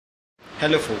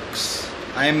Hello folks,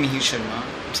 I am Mihir Sharma,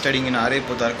 studying in R.A.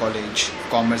 Podar College,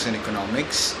 Commerce and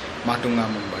Economics, Matunga,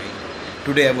 Mumbai.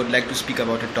 Today I would like to speak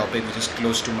about a topic which is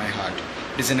close to my heart.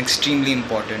 It is an extremely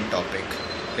important topic.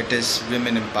 It is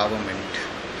women empowerment.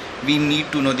 We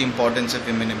need to know the importance of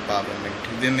women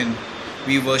empowerment. Women,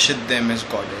 we worship them as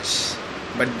goddess,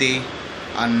 but they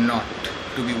are not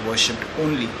to be worshipped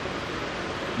only.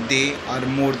 They are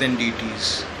more than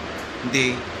deities.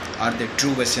 They are the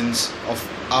true essence of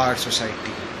our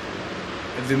society.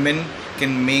 Women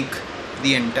can make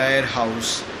the entire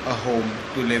house a home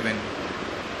to live in.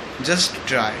 Just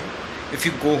try. If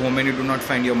you go home and you do not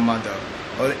find your mother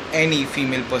or any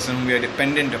female person whom you are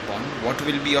dependent upon, what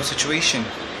will be your situation?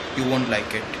 You won't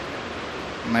like it.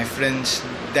 My friends,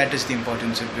 that is the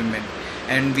importance of women,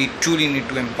 and we truly need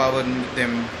to empower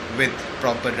them with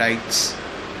proper rights.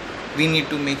 We need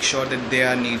to make sure that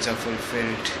their needs are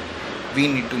fulfilled. We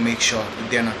need to make sure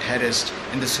that they are not harassed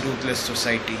in this ruthless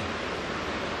society.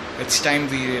 It's time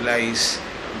we realize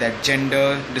that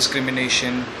gender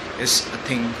discrimination is a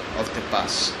thing of the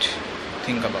past.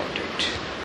 Think about it.